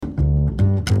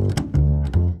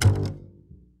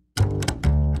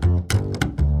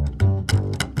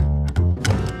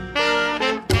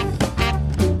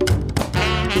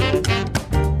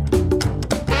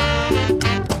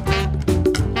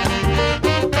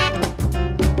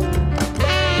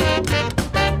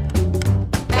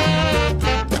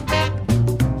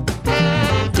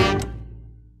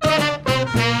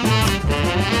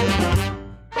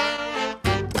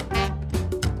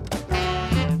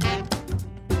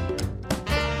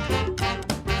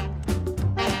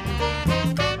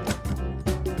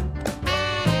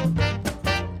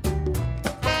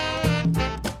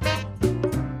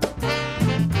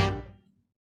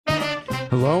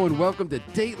Hello and welcome to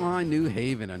Dateline New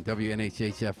Haven on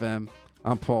WNHH-FM.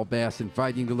 I'm Paul Bass,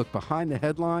 inviting you to look behind the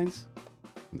headlines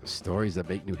and the stories that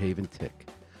make New Haven tick.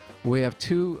 We have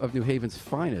two of New Haven's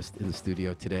finest in the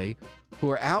studio today who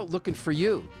are out looking for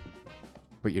you,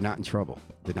 but you're not in trouble.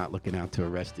 They're not looking out to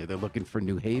arrest you. They're looking for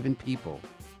New Haven people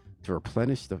to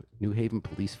replenish the New Haven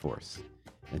police force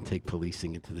and take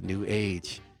policing into the new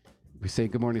age. We say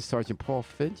good morning to Sergeant Paul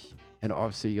Finch and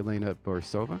Officer Yelena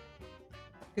Borisova.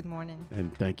 Good morning.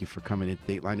 And thank you for coming in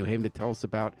Dateline New Haven to tell us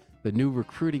about the new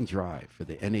recruiting drive for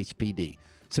the NHPD.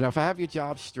 So now if I have your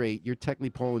job straight, you're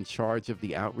technically, Paul, in charge of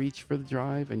the outreach for the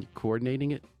drive and you're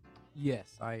coordinating it?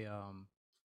 Yes, I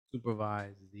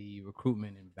supervise the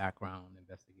recruitment and background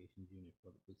investigations unit for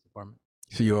the police department.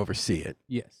 So you oversee it?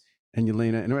 Yes. And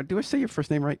Yelena, and do I say your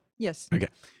first name right? Yes. Okay.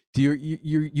 Do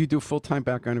you do full-time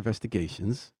background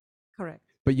investigations? Correct.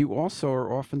 But you also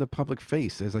are often the public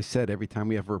face. As I said, every time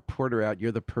we have a reporter out,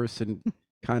 you're the person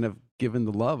kind of giving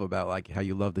the love about like how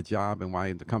you love the job and why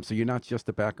you come. So you're not just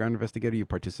a background investigator, you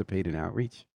participate in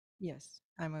outreach? Yes.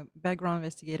 I'm a background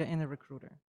investigator and a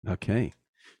recruiter. Okay.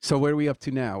 So what are we up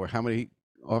to now? Or how many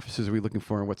officers are we looking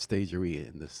for and what stage are we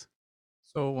in this?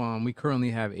 So we currently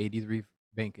have 83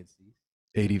 vacancies.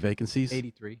 80 vacancies?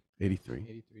 83. 83.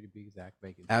 83 to be exact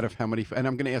vacancies. Out of how many? And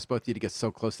I'm going to ask both of you to get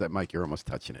so close to that mic, you're almost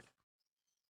touching it.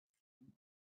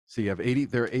 So you have 80,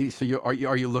 there are 80, so are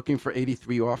you looking for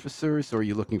 83 officers or are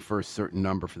you looking for a certain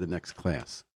number for the next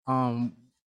class?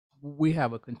 We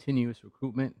have a continuous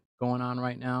recruitment going on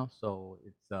right now, so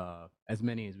it's as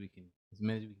many as we can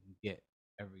get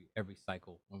every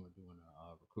cycle when we're doing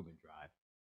a recruitment drive.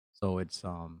 So it's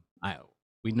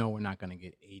we know we're not going to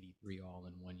get 83 all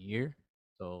in 1 year,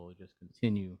 so just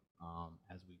continue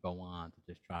as we go on to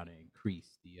just try to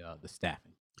increase the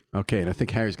staffing. Okay, and I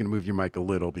think Harry's going to move your mic a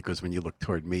little because when you look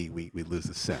toward me, we lose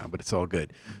the sound, but it's all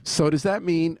good. So does that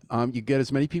mean you get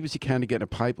as many people as you can to get in a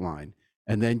pipeline,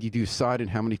 and then you decide on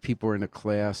how many people are in a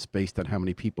class based on how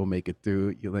many people make it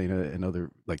through, Yelena, and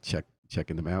other, like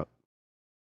checking them out?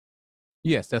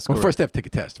 Yes, that's correct. Well, first they have to take a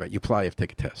test, right? You apply, you have to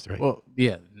take a test, right? Well,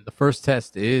 yeah, the first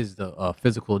test is the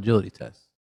physical agility test.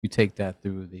 You take that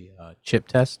through the CHIP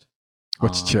test.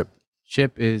 What's CHIP?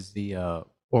 CHIP is the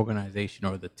organization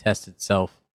or the test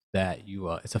itself that you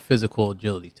it's a physical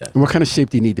agility test. What kind of shape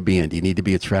do you need to be in? Do you need to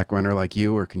be a track runner like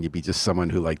you, or can you be just someone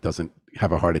who like doesn't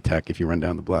have a heart attack if you run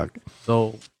down the block?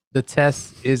 So the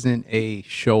test isn't a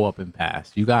show up and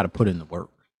pass. You got to put in the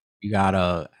work. You got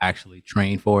to actually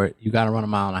train for it. You got to run a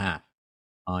mile and a half.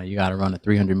 You got to run a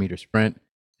 300-meter sprint,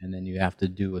 and then you have to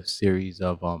do a series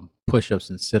of push-ups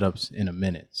and sit-ups in a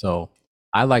minute. So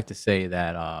I like to say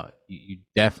that you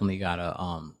definitely got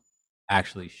to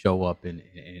actually show up and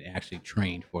actually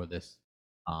train for this.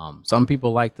 Some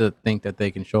people like to think that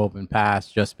they can show up and pass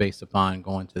just based upon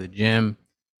going to the gym.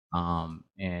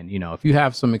 And, you know, if you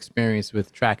have some experience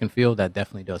with track and field, that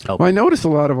definitely does help. Well, I noticed a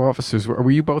lot of officers,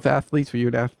 were you both athletes? Were you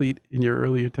an athlete in your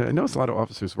earlier time? I noticed a lot of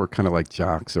officers were kind of like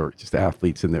jocks or just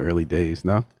athletes in the early days,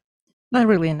 no? Not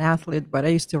really an athlete, but I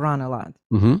used to run a lot.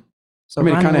 Mm-hmm. So I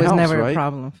mean, it running kinda was helps, never right? a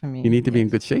problem for me. You need to be in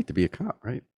Yes. good shape to be a cop,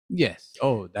 right? Yes.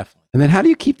 Oh, definitely. And then how do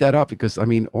you keep that up? Because, I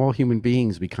mean, all human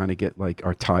beings, we kind of get like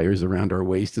our tires around our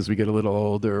waist as we get a little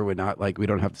older. We're not like, we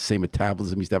don't have the same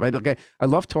metabolism you have. I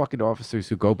love talking to officers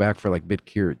who go back for like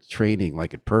mid-career training,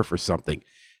 like at perf or something.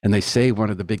 And they say one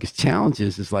of the biggest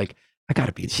challenges is like, I got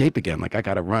to be in shape again. Like I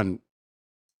got to run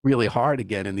really hard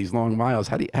again in these long miles.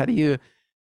 How do you,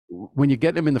 when you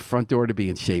get them in the front door to be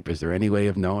in shape, is there any way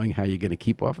of knowing how you're going to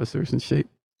keep officers in shape?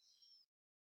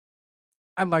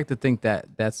 I'd like to think that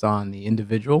that's on the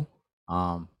individual.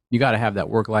 You got to have that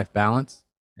work-life balance,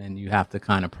 and you have to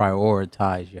kind of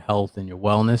prioritize your health and your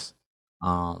wellness.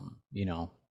 You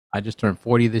know, I just turned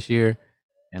 40 this year,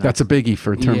 and That's a biggie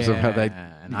for in terms of how they.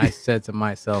 And I said to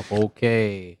myself,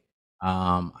 okay,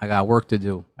 I got work to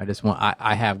do.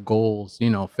 I have goals, you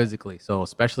know, physically. So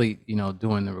especially, you know,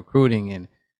 doing the recruiting, and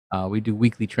we do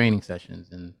weekly training sessions,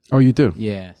 and Oh, you do?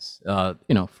 yes,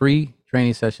 you know, free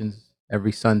training sessions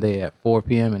every Sunday at 4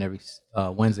 p.m. and every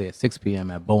Wednesday at 6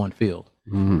 p.m. at Bowen Field.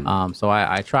 So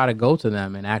I try to go to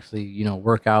them and actually,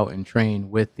 work out and train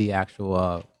with the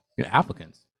actual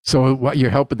applicants. So what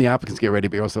you're helping the applicants get ready,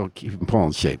 but you're also keeping Paul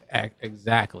in shape.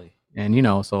 Exactly.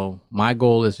 And, so my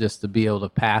goal is just to be able to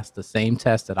pass the same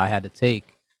test that I had to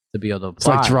take to be able to apply. It's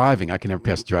like driving. I can never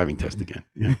pass the driving test again.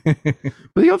 Yeah.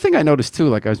 But the other thing I noticed too,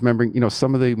 like I was remembering,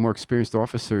 some of the more experienced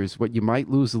officers, what you might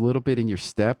lose a little bit in your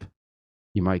step,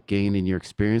 you might gain in your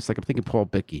experience. Like I'm thinking Paul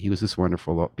Bickey, he was this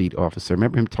wonderful beat officer. I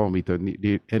remember him told me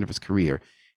the end of his career,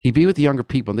 he'd be with the younger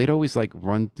people and they'd always like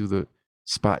run through the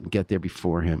spot and get there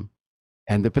before him.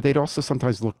 But they'd also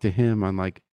sometimes look to him on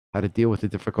like how to deal with a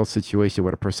difficult situation,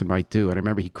 what a person might do. And I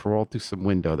remember he crawled through some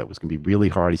window that was going to be really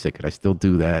hard. He said, could I still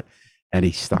do that? And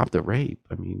he stopped a rape.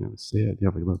 I mean, it was sad. You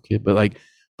have a little kid,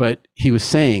 but he was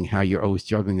saying how you're always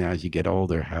juggling that as you get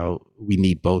older, how we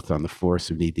need both on the force.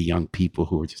 We need the young people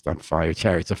who are just on fire,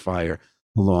 chariots of fire,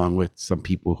 along with some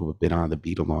people who have been on the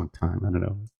beat a long time. I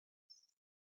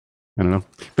don't know.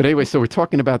 But anyway, so we're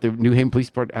talking about the New Haven Police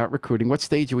Department out recruiting. What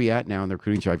stage are we at now in the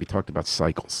recruiting drive? You talked about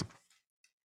cycles.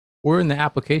 We're in the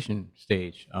application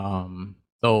stage.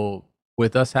 So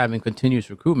with us having continuous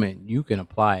recruitment, you can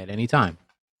apply at any time.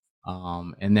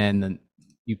 And then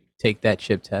you take that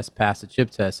chip test, pass the chip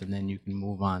test, and then you can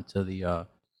move on to the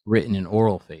written and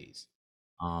oral phase.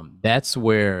 That's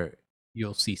where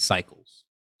you'll see cycles.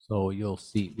 So you'll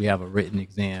see we have a written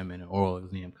exam and an oral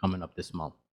exam coming up this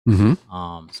month.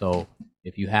 So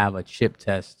if you have a chip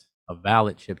test, a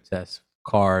valid chip test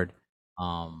card,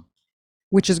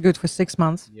 which is good for 6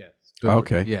 months. yes.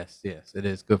 Okay. Yes, it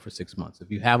is good for 6 months.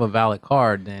 If you have a valid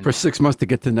card, then for 6 months to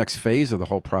get to the next phase of the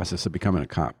whole process of becoming a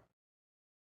cop.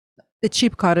 The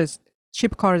chip card is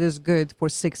good for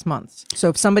 6 months. So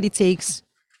if somebody takes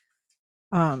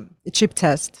a chip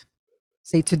test,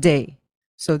 say today,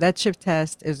 so that chip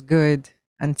test is good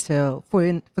until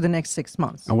for the next 6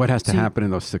 months. And what has to happen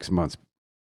in those 6 months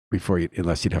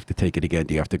unless you'd have to take it again?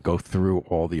 Do you have to go through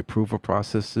all the approval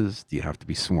processes? Do you have to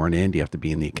be sworn in? Do you have to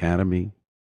be in the academy?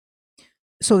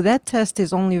 So that test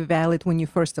is only valid when you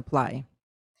first apply.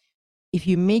 If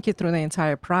you make it through the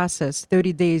entire process,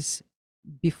 30 days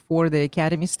before the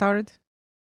academy start,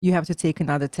 you have to take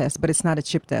another test, but it's not a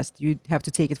chip test. You have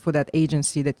to take it for that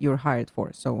agency that you're hired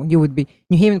for. So you would be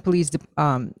New Haven Police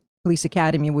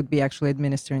Academy would be actually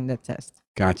administering that test.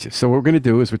 Gotcha. So what we're going to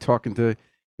do is we're talking to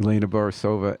Elena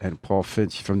Borisova and Paul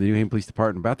Finch from the New Haven Police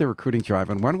Department about their recruiting drive.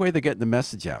 And one way they're getting the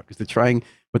message out, because they're trying,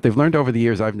 what they've learned over the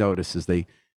years, I've noticed, is they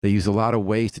use a lot of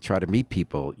ways to try to meet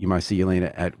people. You might see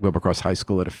Elena at Wilbercross High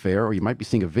School at a fair, or you might be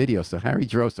seeing a video. So Harry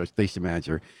Drost, our station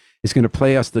manager, is going to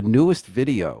play us the newest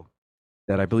video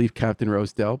that I believe Captain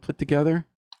Rosedell put together.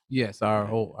 Yes,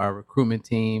 our recruitment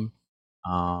team.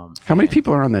 How many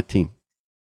people are on that team?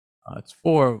 It's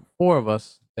four of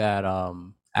us that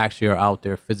actually are out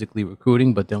there physically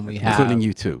recruiting, but then we have, including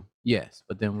you two. Yes,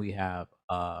 but then we have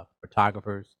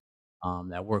photographers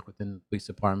that work within the police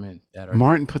department that are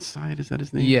Martin Putside, is that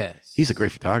his name? Yes, he's a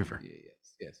great photographer.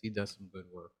 Yes, he does some good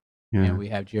work. Yeah. And we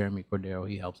have Jeremy Cordero.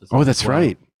 He helps us. Oh, that's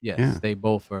right. Yes, yeah. They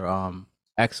both are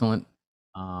excellent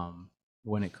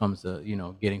when it comes to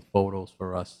getting photos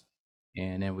for us.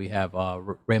 And then we have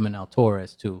Raymond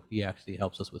Torres too. He actually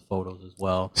helps us with photos as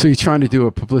well. So you're trying to do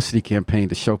a publicity campaign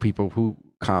to show people who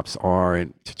cops are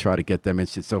and to try to get them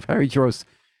interested. So if Harry Drost,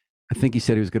 I think he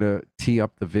said he was going to tee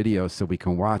up the video so we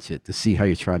can watch it to see how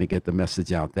you're trying to get the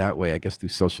message out that way, I guess through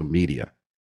social media.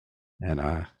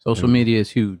 And social media is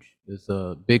huge. It's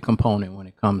a big component when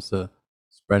it comes to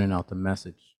spreading out the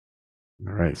message.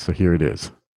 All right, so here it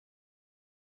is.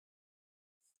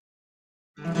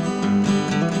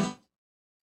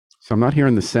 So I'm not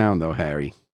hearing the sound though,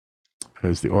 Harry.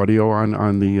 Is the audio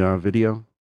on the video?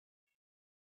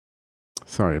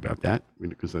 Sorry about that,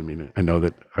 because I know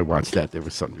that I watched that. There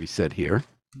was something to be said here.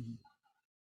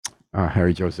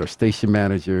 Harry Joe's our station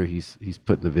manager. He's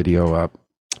putting the video up.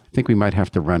 I think we might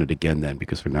have to run it again then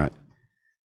because we're not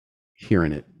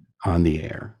hearing it on the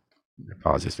air. I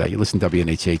apologize for that. You listen to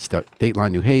WNHH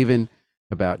Dateline New Haven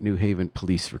about New Haven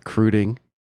police recruiting.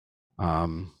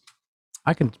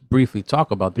 I can briefly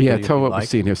talk about the video. Tell what we're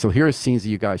seeing here. So here are scenes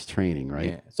of you guys training, right?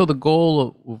 Yeah. So the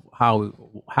goal of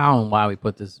how and why we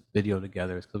put this video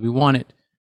together is because we wanted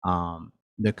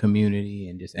the community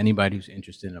and just anybody who's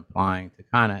interested in applying to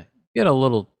kind of get a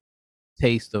little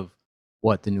taste of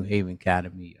what the New Haven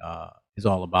Academy is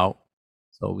all about.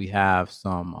 So we have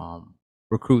some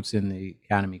recruits in the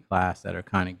academy class that are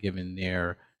kind of giving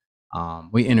their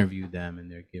we interviewed them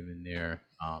and they're giving their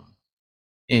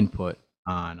input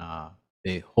on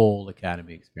the whole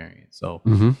academy experience. So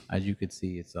as you could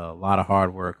see, it's a lot of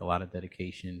hard work, a lot of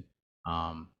dedication.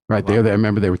 Right there, I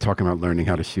remember they were talking about learning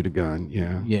how to shoot a gun.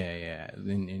 Yeah. Yeah,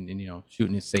 and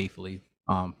shooting it safely.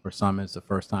 For some, it's the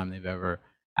first time they've ever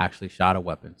actually shot a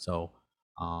weapon, so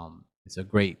it's a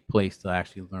great place to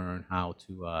actually learn how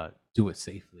to do it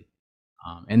safely.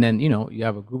 And then you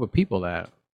have a group of people that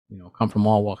come from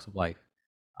all walks of life,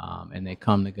 and they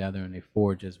come together and they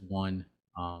forge as one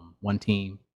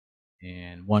team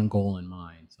and one goal in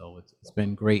mind. So it's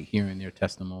been great hearing their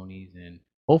testimonies, and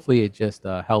hopefully it just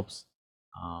helps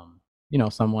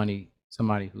somebody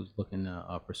who's looking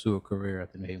to pursue a career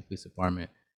at the New Haven Police Department.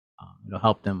 It'll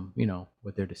help them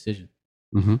with their decision.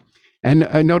 Hmm. And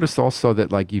I noticed also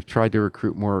that like you've tried to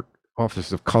recruit more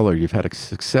officers of color. You've had a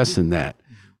success in that.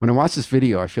 When I watch this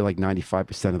video, I feel like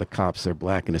 95% of the cops are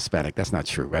black and Hispanic. That's not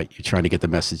true, right? You're trying to get the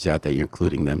message out that you're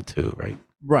including them too, right?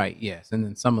 Right. Yes. And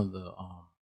then some of the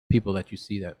people that you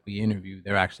see that we interview,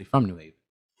 they're actually from New Haven.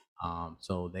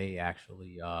 So they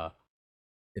actually,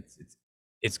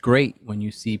 it's great when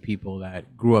you see people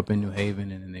that grew up in New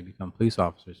Haven and then they become police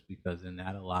officers, because then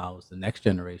that allows the next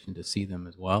generation to see them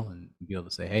as well and be able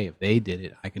to say, hey, if they did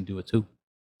it, I can do it too.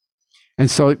 And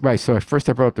so, right. So at first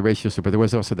I brought up the racial issue, but there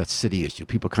was also that city issue.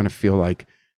 People kind of feel like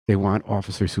they want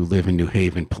officers who live in New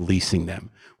Haven policing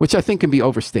them, which I think can be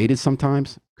overstated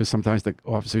sometimes, because sometimes the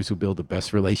officers who build the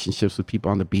best relationships with people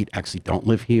on the beat actually don't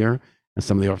live here. And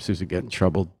some of the officers who get in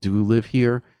trouble do live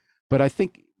here. But I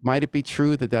think, might it be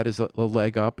true that that is a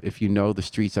leg up if you know the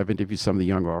streets? I've interviewed some of the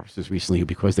young officers recently who,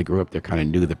 because they grew up there, kind of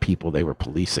knew the people they were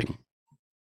policing.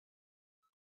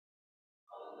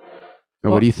 Or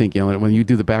what do you think, Yellen? When you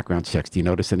do the background checks, do you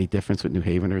notice any difference with New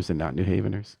Haveners and not New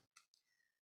Haveners?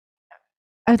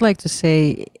 I'd like to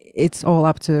say it's all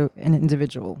up to an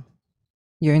individual,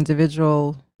 your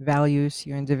individual values,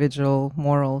 your individual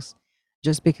morals.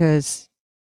 Just because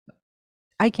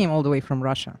I came all the way from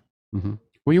Russia, Mm-hmm.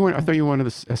 Well, you weren't. I thought you were one of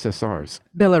the SSRs.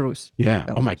 Belarus. Yeah.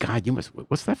 Belarus. Oh my God, you must.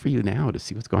 What's that for you now to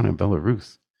see what's going on in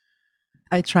Belarus?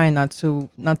 I try not to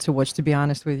watch, to be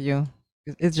honest with you.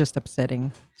 It's just upsetting.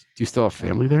 Do you still have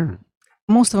family there?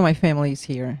 Most of my family is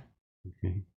here.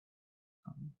 Okay.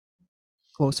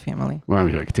 Close family. Well, I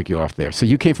mean, I could take you off there. So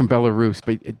you came from Belarus,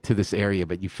 but to this area,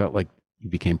 but you felt like you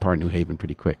became part of New Haven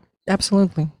pretty quick.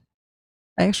 Absolutely.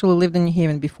 I actually lived in New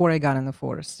Haven before I got in the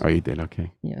force. Oh, you did?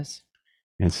 Okay. Yes.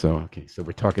 And so, okay, so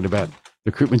we're talking about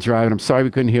recruitment drive. And I'm sorry we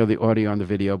couldn't hear the audio on the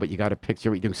video, but you got a picture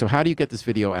of what you're doing. So how do you get this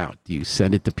video out? Do you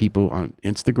send it to people on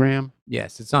Instagram?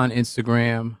 Yes, it's on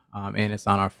Instagram, and it's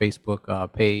on our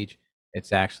Facebook page.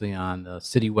 It's actually on the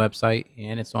city website,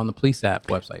 and it's on the police app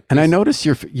website. And I noticed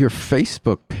your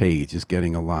Facebook page is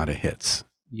getting a lot of hits.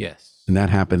 Yes. And that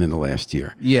happened in the last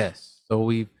year. Yes. So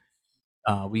we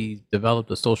developed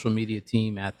a social media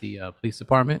team at the police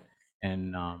department,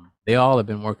 and they all have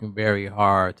been working very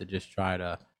hard to just try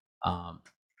to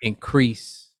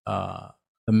increase the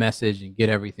message and get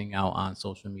everything out on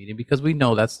social media, because we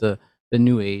know that's the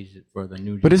new age for the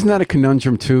new. But isn't that a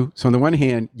conundrum too? So on the one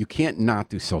hand, you can't not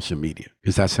do social media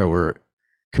because that's how we're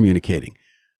communicating.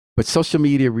 But social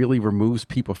media really removes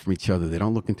people from each other. They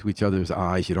don't look into each other's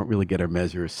eyes. You don't really get a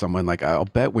measure of someone. Like, I'll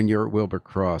bet when you're at Wilbur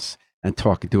Cross and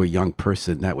talking to a young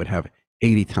person, that would have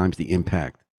 80 times the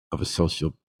impact of a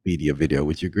social media video.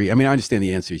 Would you agree? I mean, I understand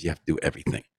the answer is you have to do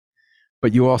everything,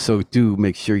 but you also do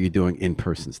make sure you're doing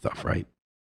in-person stuff, right?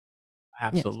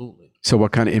 Absolutely. Yes. So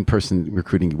what kind of in-person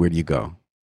recruiting, where do you go?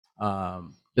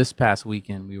 This past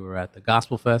weekend, we were at the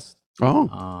Gospel Fest.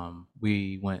 Oh.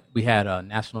 We had a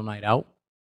national night out.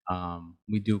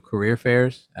 We do career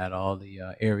fairs at all the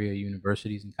area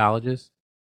universities and colleges.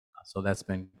 So that's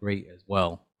been great as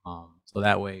well. So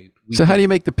that way. So how do you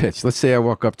make the pitch? Let's say I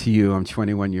walk up to you, I'm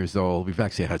 21 years old. We've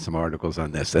actually had some articles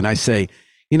on this. And I say,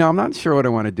 I'm not sure what I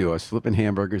want to do. I was flipping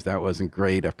hamburgers. That wasn't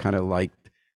great. I've kind of liked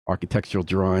architectural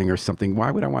drawing or something. Why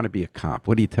would I want to be a cop?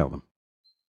 What do you tell them?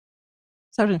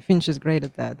 Sergeant Finch is great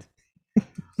at that.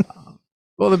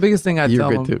 Well, the biggest thing I You're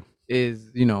tell them too.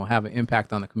 is, have an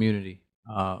impact on the community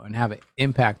and have an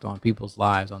impact on people's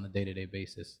lives on a day-to-day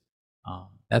basis.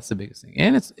 That's the biggest thing.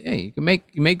 And you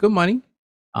make good money.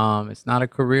 It's not a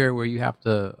career where you have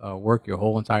to work your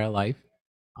whole entire life.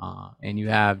 And you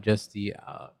have just the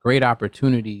great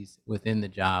opportunities within the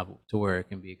job to where it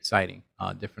can be exciting.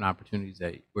 Different opportunities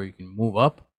where you can move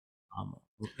up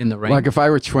in the ranks. Like if I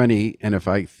were 20 and if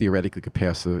I theoretically could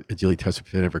pass a agility test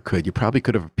if I ever could, you probably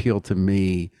could have appealed to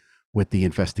me with the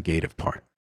investigative part.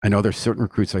 I know there's certain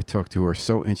recruits I talk to who are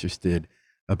so interested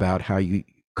about how you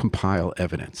compile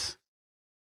evidence.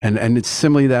 And it's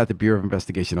similarly that the Bureau of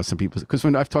Investigation of some people, because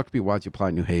when I've talked to people, why'd you apply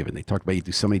in New Haven? They talk about you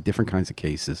do so many different kinds of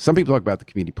cases. Some people talk about the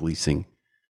community policing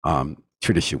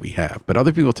tradition we have. But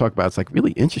other people talk about it's like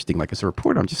really interesting. Like as a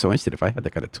reporter, I'm just so interested if I had the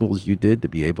kind of tools you did to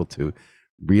be able to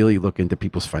really look into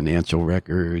people's financial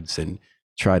records and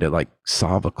try to like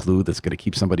solve a clue that's going to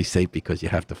keep somebody safe because you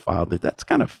have to file that. That's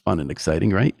kind of fun and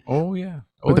exciting, right? Oh yeah.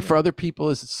 But for other people,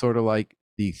 is it sort of like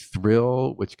the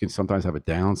thrill, which can sometimes have a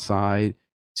downside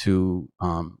to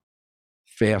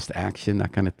fast action,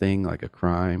 that kind of thing, like a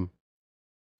crime?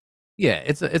 Yeah,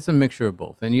 it's a mixture of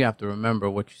both, and you have to remember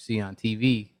what you see on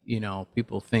TV. You know,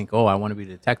 people think, "Oh, I want to be a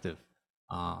detective."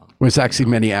 Well, it's actually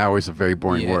many hours of very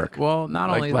boring Yeah. work. Well, not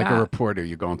Like only like a that. reporter,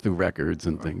 you're going through records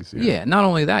and things. Yeah, not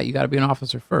only that, you got to be an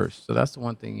officer first. So that's the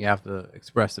one thing you have to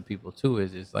express to people too.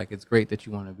 Is it's like it's great that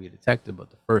you want to be a detective, but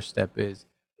the first step is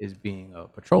being a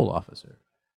patrol officer,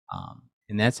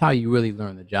 and that's how you really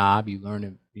learn the job. You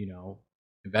learn,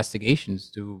 investigations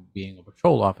through being a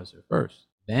patrol officer first.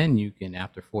 Then you can,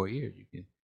 after 4 years, you can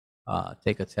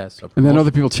take a test. And then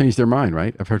other people change their mind,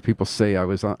 right? I've heard people say I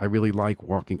really like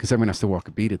walking because everyone has to walk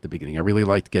a beat at the beginning. I really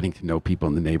liked getting to know people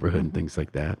in the neighborhood and things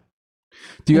like that.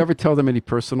 Do you ever tell them any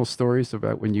personal stories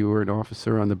about when you were an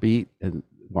officer on the beat and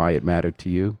why it mattered to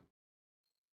you?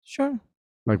 Sure.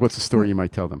 Like, what's a story you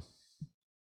might tell them?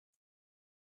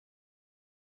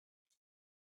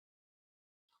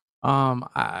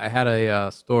 I had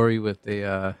a story with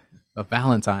a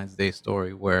Valentine's Day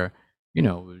story where it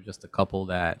was just a couple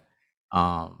that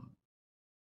um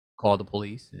called the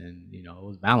police, and it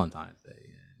was Valentine's Day,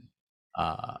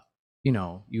 and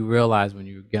you realize when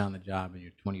you get on the job and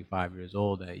you're 25 years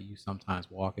old that you sometimes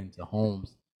walk into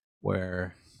homes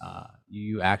where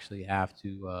you actually have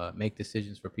to make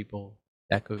decisions for people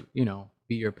that could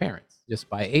be your parents just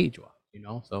by age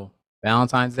wise. So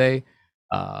Valentine's Day,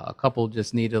 a couple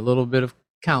just need a little bit of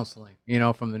counseling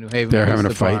from the New Haven They're Police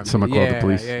having a fight. Department. Someone called the Yeah,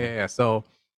 police. yeah. So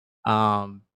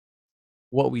um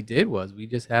what we did was we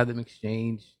just had them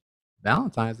exchange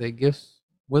Valentine's Day gifts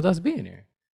with us being there.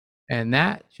 And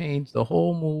that changed the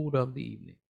whole mood of the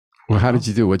evening. Well, how know? did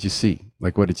you do? What'd you see?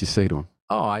 Like, what did you say to them?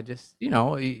 Oh, I just,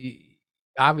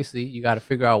 obviously you got to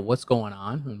figure out what's going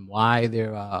on and why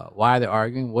they're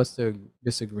arguing, what's their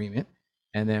disagreement.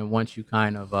 And then once you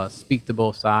kind of speak to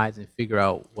both sides and figure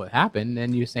out what happened,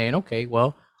 then you're saying, okay,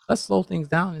 well, let's slow things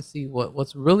down and see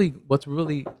what's really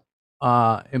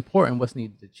important, what's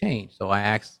needed to change. So I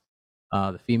asked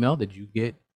the female, did you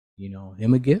get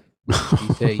him a gift?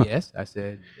 He said yes. I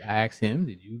asked him,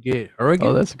 did you get her a gift?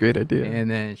 Oh, that's a great idea. And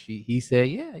then he said,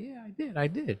 yeah, I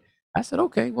did. I said,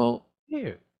 okay, well,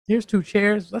 here's 2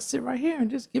 chairs. Let's sit right here and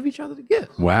just give each other the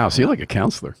gifts. Wow, so you're like a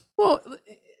counselor. Well,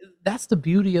 that's the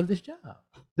beauty of this job.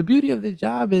 The beauty of this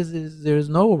job is there's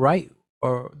no right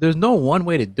or there's no one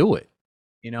way to do it.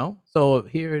 So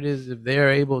here it is. If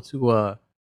they're able to,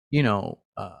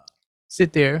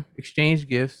 sit there, exchange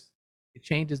gifts, it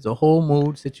changes the whole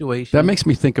mood situation. That makes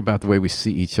me think about the way we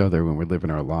see each other when we're living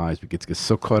our lives. We get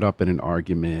so caught up in an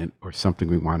argument or something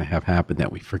we want to have happen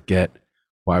that we forget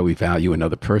why we value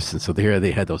another person. So there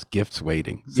they had those gifts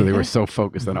waiting. So they were so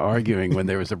focused on arguing when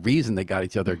there was a reason they got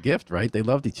each other a gift, right? They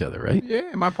loved each other, right?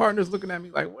 Yeah, my partner's looking at me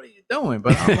like, what are you doing?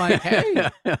 But I'm like, hey,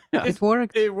 It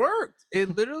worked. it worked.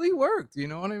 It literally worked. You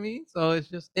know what I mean? So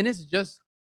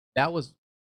that was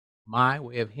my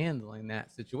way of handling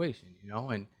that situation,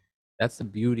 and that's the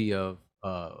beauty of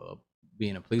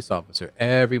being a police officer.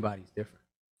 Everybody's different.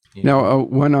 Now,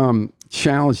 one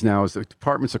challenge now is the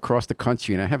departments across the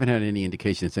country, and I haven't had any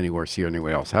indication it's any worse here or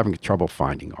anywhere else, having trouble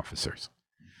finding officers.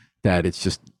 That it's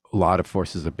just a lot of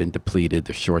forces have been depleted.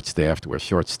 They're short-staffed. We're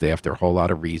short-staffed. There are a whole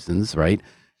lot of reasons, right?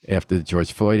 After the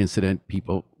George Floyd incident,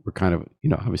 people were kind of,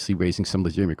 obviously raising some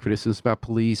legitimate criticisms about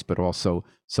police, but also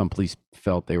some police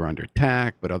felt they were under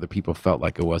attack, but other people felt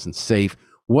like it wasn't safe.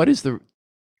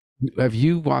 Have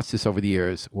you watched this over the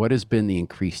years? What has been the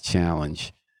increased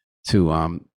challenge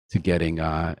to getting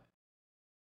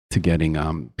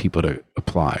people to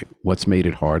apply? What's made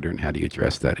it harder, and how do you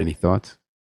address that? Any thoughts?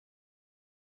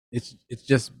 It's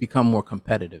just become more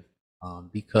competitive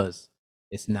because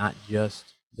it's not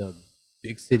just the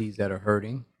big cities that are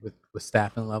hurting with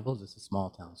staffing levels. It's the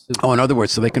small towns too. Oh, in other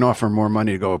words, so they can offer more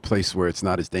money to go a place where it's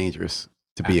not as dangerous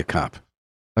to be a cop.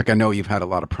 Like I know you've had a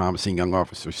lot of promising young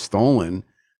officers stolen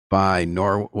by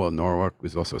Norwalk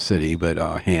was also a city, but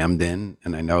Hamden,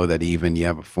 and I know that even you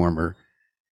have a former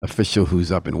official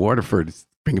who's up in Waterford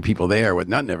bringing people there where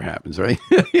nothing ever happens, right?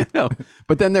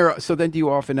 But then do you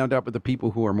often end up with the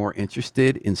people who are more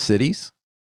interested in cities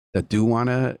that do want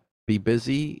to be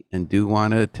busy and do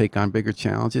want to take on bigger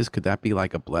challenges? Could that be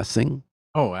like a blessing?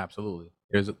 Oh, absolutely.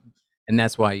 And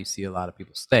that's why you see a lot of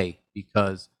people stay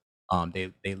because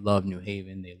They love New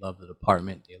Haven. They love the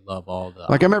department. They love all the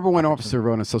Like I remember one opportunities. officer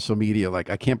wrote on social media, like,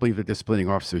 "I can't believe they're disciplining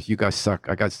officers. You guys suck."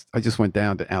 I just went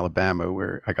down to Alabama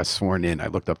where I got sworn in. I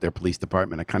looked up their police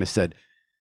department. I kind of said,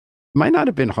 might not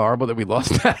have been horrible that we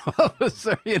lost that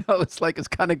officer. It's like it's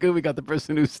kind of good we got the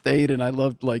person who stayed, and I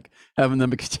loved like having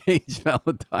them exchange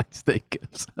Valentine's Day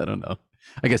gifts. I don't know.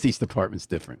 I guess each department's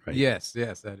different, right? Yes,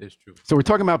 that is true. So we're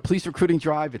talking about police recruiting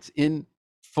drive. It's in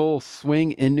full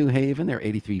swing in New Haven. There are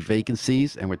 83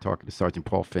 vacancies, and we're talking to Sergeant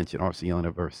Paul Finch and Officer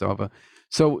Elena Versova.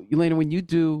 So, Elena, when you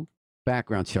do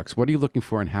background checks, what are you looking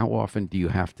for, and how often do you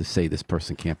have to say this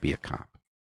person can't be a cop?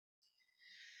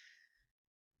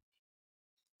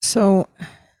 So,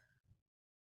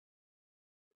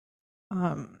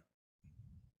 I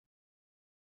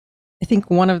think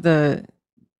one of the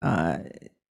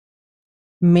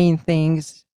main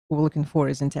things we're looking for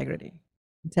is integrity,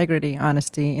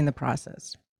 honesty in the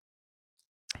process.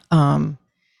 We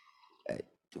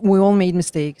all made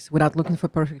mistakes. We're not looking for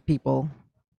perfect people.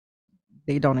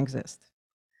 They don't exist.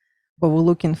 But we're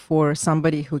looking for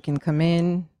somebody who can come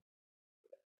in,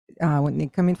 when they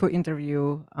come in for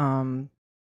interview,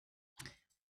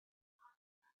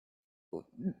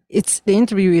 the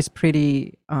interview is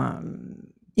pretty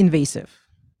invasive,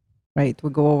 right? We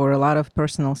go over a lot of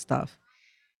personal stuff,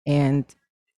 and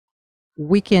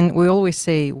we always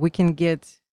say we can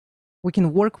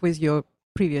work with your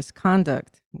previous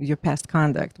conduct, your past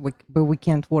conduct, but we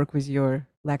can't work with your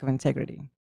lack of integrity.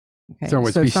 Okay. So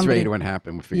let's be straight what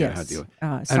happened. We'll figure out how to do it.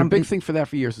 And a big thing for that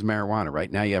for years is marijuana.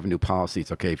 Right now you have a new policy.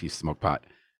 It's okay if you smoke pot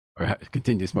or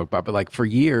continue to smoke pot. But like for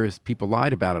years, people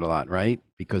lied about it a lot, right?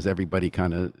 Because everybody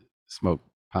kind of smoked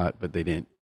pot, but they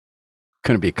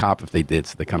couldn't be a cop if they did.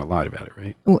 So they kind of lied about it,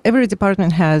 right? Well, every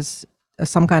department has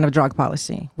some kind of drug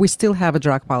policy. We still have a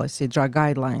drug policy, drug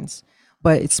guidelines,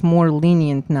 but it's more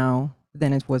lenient now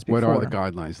than it was before. What are the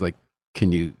guidelines? Like,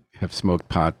 can you have smoked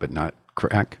pot but not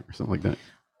crack or something like that?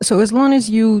 So as long as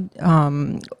you,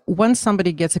 once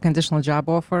somebody gets a conditional job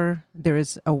offer, there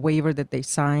is a waiver that they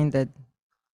sign that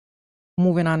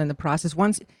moving on in the process.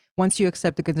 Once you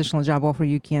accept the conditional job offer,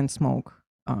 you can't smoke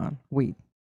weed.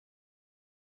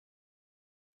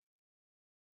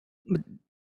 But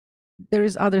there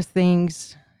is other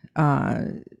things.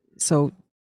 So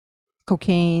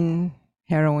cocaine,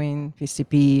 heroin,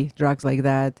 PCP, drugs like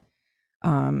that.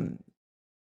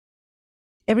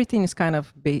 Everything is kind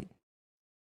of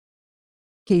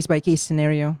case by case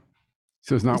scenario.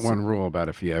 So there's not one rule about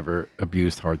if you ever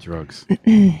abused hard drugs.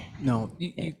 No,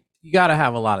 you got to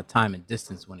have a lot of time and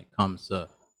distance when it comes to.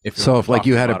 If like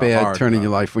you had a bad turn in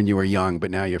your life when you were young,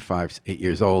 but now you're 5-8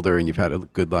 years older and you've had a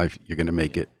good life, you're going to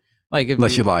make it. Like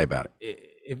unless you lie about it.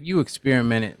 If you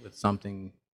experimented with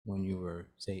something when you were,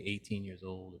 say, 18 years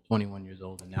old or 21 years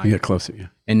old, and now you get closer, yeah.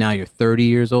 And now you're 30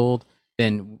 years old,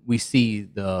 then we see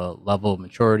the level of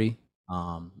maturity,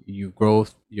 your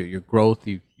growth,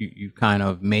 you kind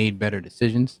of made better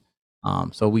decisions.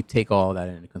 So we take all that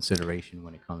into consideration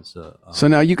when it comes to. So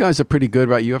now you guys are pretty good,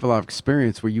 right? You have a lot of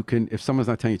experience where you can, if someone's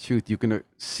not telling you the truth, you can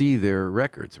see their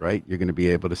records, right? You're going to be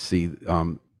able to see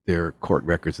their court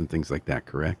records and things like that,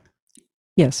 correct?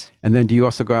 Yes. And then do you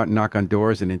also go out and knock on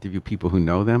doors and interview people who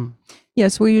know them?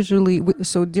 Yes, we usually,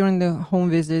 so during the home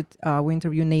visit, we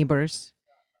interview neighbors,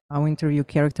 we interview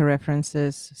character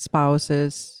references,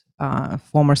 spouses,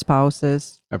 former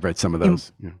spouses. I've read some of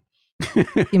those.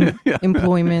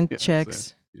 Employment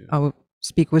checks. Yeah. I will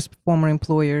speak with former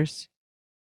employers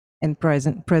and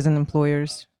present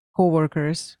employers,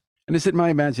 co-workers. And is it my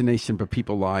imagination, but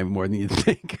people lie more than you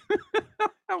think?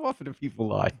 How often do people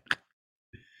lie?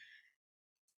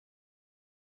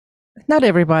 Not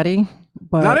everybody,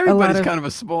 but not everybody's kind of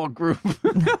a small group.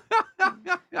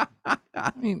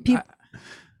 I mean,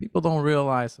 people don't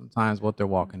realize sometimes what they're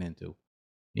walking into,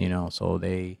 so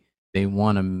they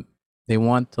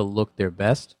want to look their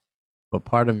best, but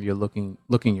part of your looking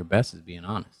your best is being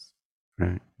honest.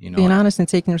 Right. Being honest and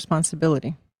taking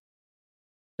responsibility.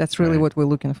 That's really what we're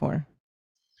looking for.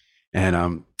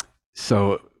 And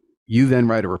so you then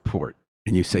write a report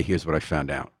and you say, here's what I found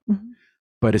out. Mm-hmm.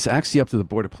 But it's actually up to the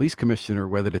Board of Police Commissioner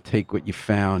whether to take what you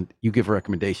found. You give a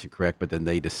recommendation, correct? But then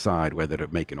they decide whether to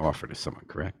make an offer to someone,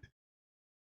 correct?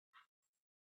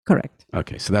 Correct.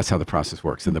 Okay, so that's how the process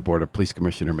works. And the Board of Police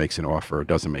Commissioner makes an offer or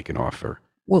doesn't make an offer.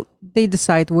 Well, they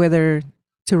decide whether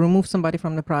to remove somebody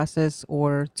from the process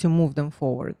or to move them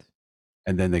forward.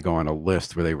 And then they go on a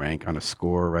list where they rank on a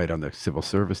score, right, on the civil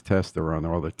service test or on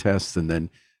all the tests. And then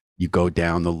you go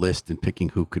down the list and picking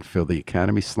who could fill the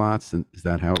academy slots. And is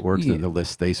that how it works? Yeah. And the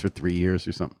list stays for 3 years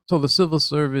or something? So the civil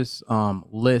service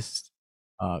list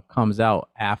comes out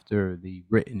after the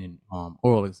written and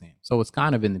oral exam. So it's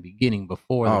kind of in the beginning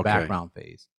before the Okay. background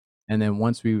phase. And then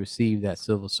once we receive that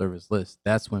civil service list,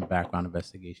 that's when background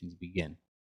investigations begin.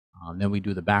 Then we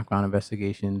do the background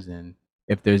investigations, and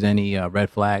if there's any red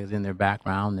flags in their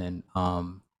background, then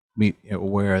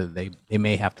where they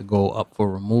may have to go up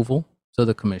for removal to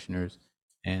the commissioners,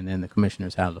 and then the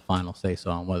commissioners have the final say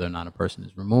so on whether or not a person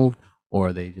is removed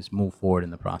or they just move forward in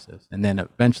the process. And then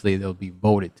eventually they'll be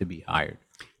voted to be hired.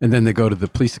 And then they go to the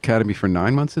police academy for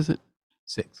 9 months, is it?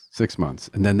 6. 6 months.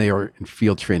 And then they are in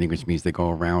field training, which means they go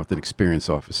around with an experienced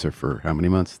officer for how many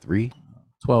months? 3?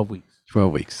 12 weeks.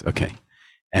 12 weeks. Okay.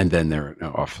 And then they're an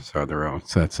officer on their own.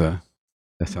 So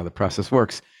that's how the process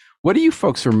works. What do you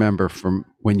folks remember from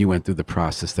when you went through the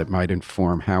process that might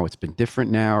inform how it's been different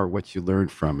now or what you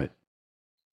learned from it?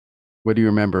 What do you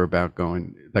remember about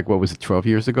going, like, what was it, 12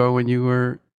 years ago when you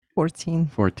were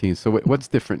 14. 14? So what's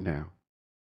different now?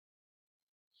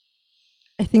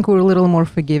 I think we're a little more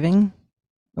forgiving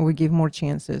and we give more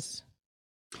chances.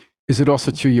 Is it also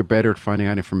true you're better at finding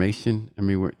out information? I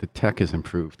mean, the tech has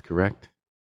improved, correct?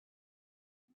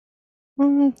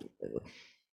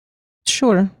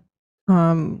 Sure.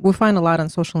 We find a lot on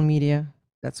social media.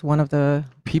 That's one of the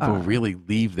People really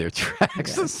leave their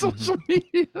tracks on social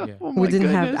media. Yeah. Oh my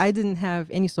goodness. I didn't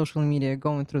have any social media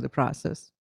going through the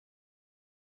process.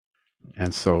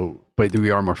 And so, but we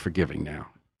are more forgiving now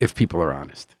if people are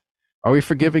honest. Are we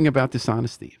forgiving about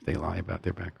dishonesty if they lie about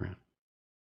their background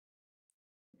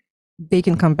They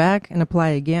can come back and apply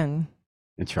again.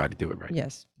 and try to do it right?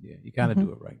 Yes. Yeah, you got to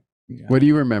do it right. What do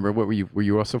you remember? What were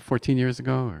you also 14 years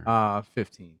ago? Or?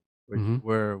 15. Mhm.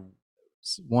 We're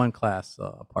one class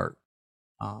apart.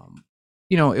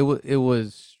 It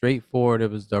was straightforward.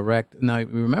 It was direct. Now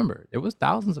remember, there was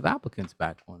thousands of applicants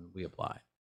back when we applied.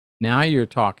 Now you're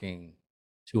talking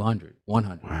 200,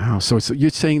 100. Wow. So you're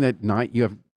saying that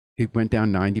it went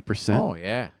down 90%? Oh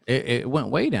yeah, it went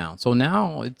way down. So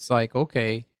now it's like,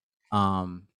 okay,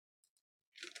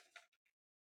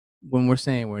 when we're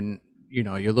saying you're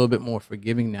a little bit more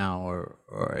forgiving now, or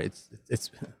it's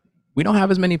we don't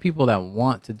have as many people that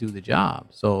want to do the job.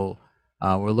 So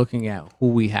we're looking at who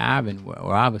we have, and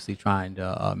we're obviously trying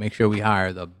to make sure we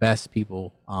hire the best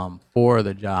people for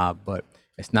the job. But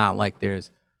it's not like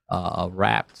there's a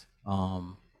wrapped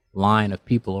line of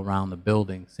people around the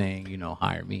building saying,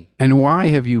 hire me. And why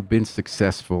have you been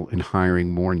successful in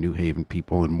hiring more New Haven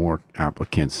people and more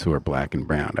applicants who are black and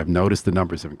brown? I've noticed the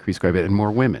numbers have increased quite a bit and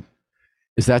more women.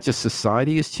 Is that just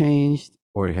society has changed,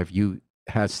 or have you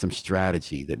had some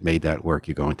strategy that made that work?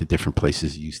 You're going to different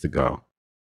places you used to go.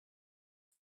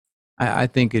 I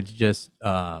think it's just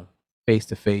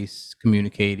face-to-face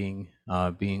communicating,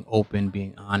 being open,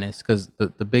 being honest. Because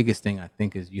the biggest thing I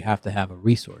think is you have to have a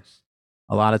resource.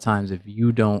 A lot of times, if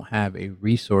you don't have a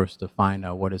resource to find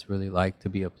out what it's really like to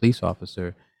be a police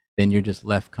officer, then you're just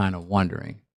left kind of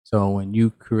wondering. So when you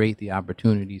create the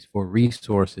opportunities for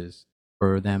resources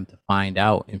for them to find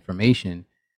out information,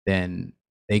 then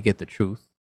they get the truth,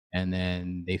 and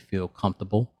then they feel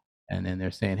comfortable, and then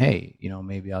they're saying, hey,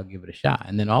 maybe I'll give it a shot.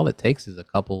 And then all it takes is a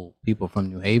couple people from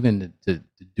New Haven to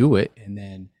do it, and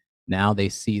then now they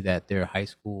see that their high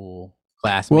school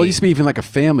classmates. Well, it used to be even like a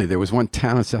family. There was one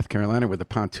town in South Carolina where the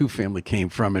Pontoon family came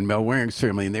from, and Mel Waring's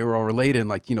family, and they were all related.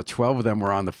 And 12 of them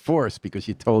were on the force because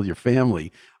you told your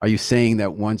family. Are you saying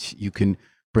that once you can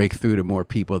break through to more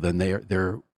people, then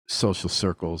their social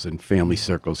circles and family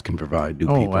circles can provide new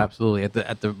people? Oh, absolutely.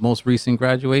 At the most recent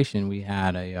graduation, we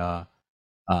had a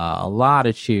lot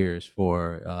of cheers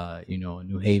for a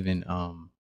New Haven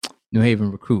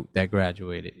recruit that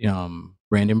graduated,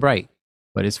 Brandon Bright.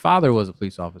 But his father was a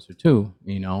police officer too,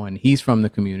 and he's from the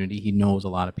community. He knows a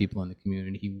lot of people in the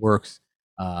community. He works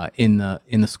in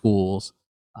the schools,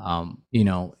 and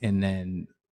then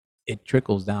it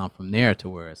trickles down from there to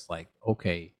where it's like,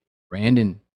 okay,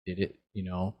 Brandon did it,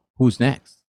 who's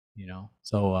next?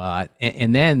 So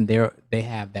and then they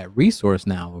have that resource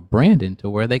now of Brandon to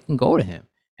where they can go to him,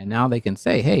 and now they can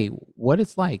say, hey, what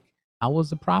it's like, how was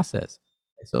the process?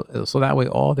 So that way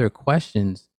all their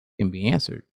questions can be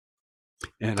answered.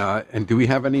 And do we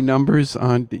have any numbers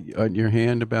on your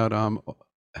hand about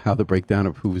how the breakdown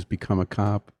of who's become a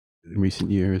cop in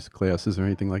recent years, classes or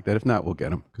anything like that? If not, we'll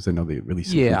get them because I know they release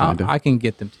them. Yeah, I can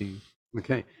get them to you.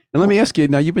 Okay. And let me ask you,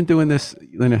 now you've been doing this,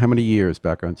 Lena, how many years,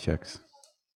 background checks?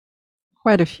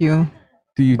 Quite a few.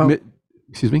 Do you,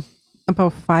 excuse me?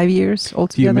 About 5 years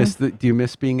altogether. Do you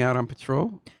miss being out on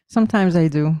patrol? Sometimes I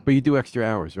do. But you do extra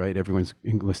hours, right? Everyone's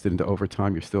enlisted into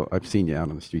overtime. I've seen you out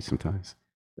on the street sometimes.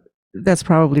 That's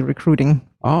probably recruiting.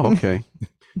 Oh, okay.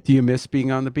 Do you miss being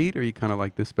on the beat, or you kind of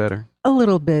like this better? A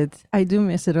little bit. I do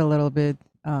miss it a little bit.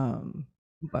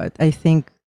 But I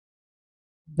think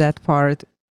that part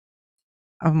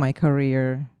of my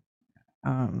career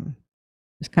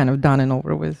is kind of done and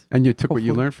over with. And you took what you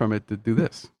Hopefully. learned from it to do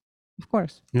this. Of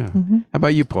course. Yeah. Hmm. How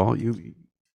about you, Paul? You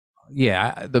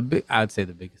Yeah, I'd say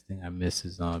the biggest thing I miss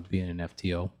is being an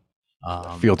FTO.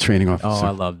 field training Oh, officer.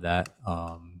 I love that.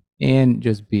 And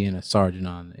just being a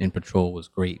sergeant in patrol was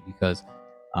great because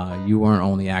you weren't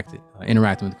only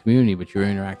interacting with the community, but you were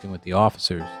interacting with the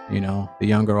officers, the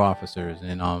younger officers.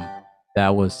 And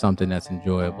that was something that's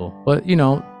enjoyable. But,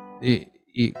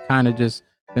 it kind of just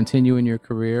continue in your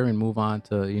career and move on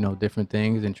to, different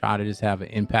things and try to just have an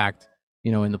impact,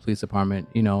 in the police department,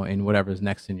 in whatever's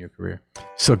next in your career.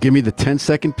 So give me the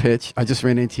 10-second pitch. I just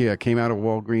ran into you. I came out of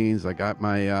Walgreens. I got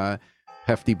my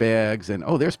hefty bags, and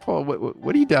there's Paul.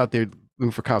 What are you out there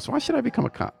doing for cops? Why should I become a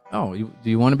cop? Oh, do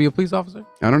you want to be a police officer?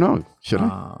 I don't know. Should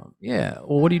I? Yeah.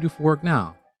 Well, what do you do for work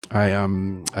now? I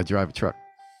drive a truck.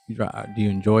 Do you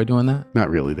enjoy doing that?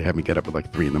 Not really. They have me get up at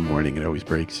like 3 a.m. It always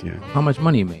breaks. Yeah. How much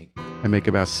money you make? I make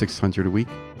about $600 a week.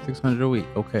 $600 a week.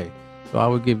 Okay. So I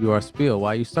would give you our spiel.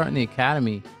 While you start in the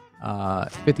academy,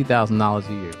 $50,000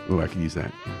 a year. Oh, I could use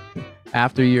that.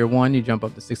 After year one, you jump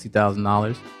up to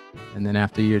 $60,000, and then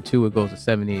after year two, it goes to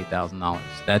 $78,000.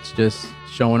 That's just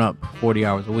showing up 40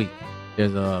 hours a week.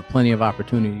 There's plenty of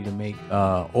opportunity to make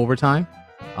overtime,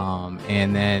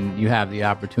 and then you have the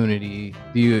opportunity.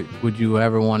 Would you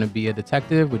ever want to be a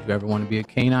detective? Would you ever want to be a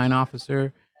canine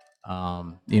officer?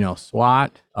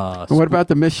 SWAT. What about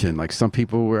the mission? Like some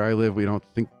people where I live, we don't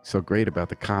think so great about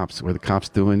the cops. Were the cops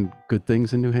doing good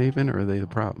things in New Haven, or are they the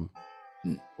problem?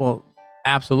 Well,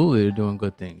 absolutely, they're doing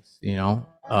good things.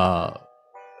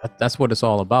 That's what it's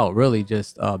all about. Really,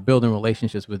 just building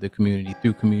relationships with the community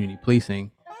through community policing,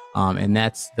 and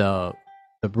that's the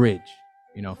bridge.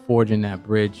 Forging that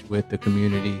bridge with the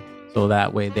community, so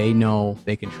that way they know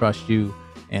they can trust you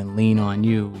and lean on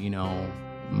you.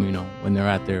 When they're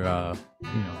at their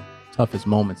toughest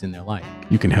moments in their life.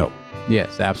 You can help.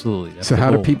 Yes, absolutely. That's So the how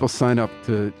do goal. people sign up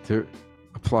to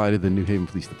apply to the New Haven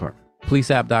Police Department?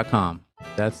 Policeapp.com.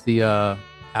 That's the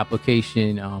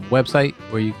application website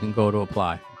where you can go to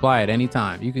apply. Apply at any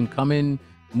time. You can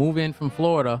move in from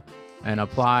Florida and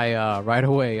apply right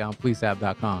away on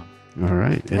policeapp.com. All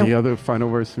right. Any other final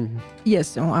words from you?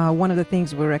 Yes. One of the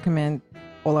things we recommend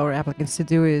all our applicants to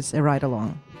do is a ride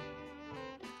along.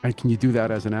 And can you do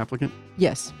that as an applicant?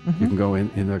 Yes. You can go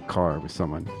in the car with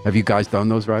someone. Have you guys done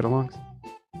those ride-alongs?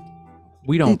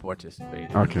 We don't participate.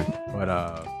 Okay. But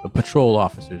the patrol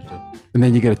officers do. And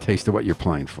then you get a taste of what you're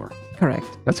applying for. Correct.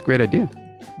 That's a great idea.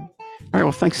 All right.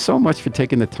 Well, thanks so much for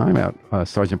taking the time out,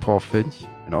 Sergeant Paul Finch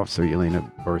and Officer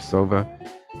Elena Borisova.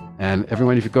 And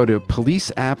everyone, if you go to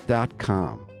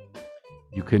policeapp.com,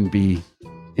 you can be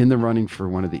in the running for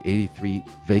one of the 83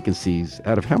 vacancies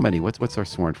out of how many? What's our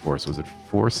sworn force? Was it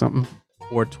 4 something?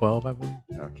 412, I believe.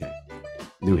 Okay.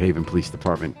 New Haven Police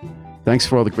Department. Thanks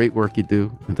for all the great work you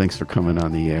do, and thanks for coming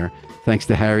on the air. Thanks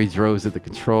to Harry Droz at the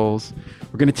controls.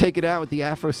 We're going to take it out with the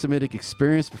Afro-Semitic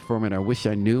Experience performing I Wish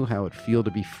I Knew How It'd Feel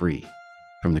to Be Free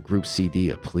from the group CD,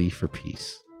 A Plea for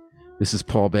Peace. This is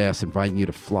Paul Bass inviting you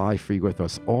to fly free with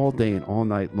us all day and all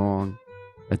night long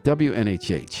at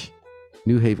WNHH,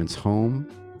 New Haven's home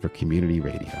for community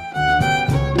radio.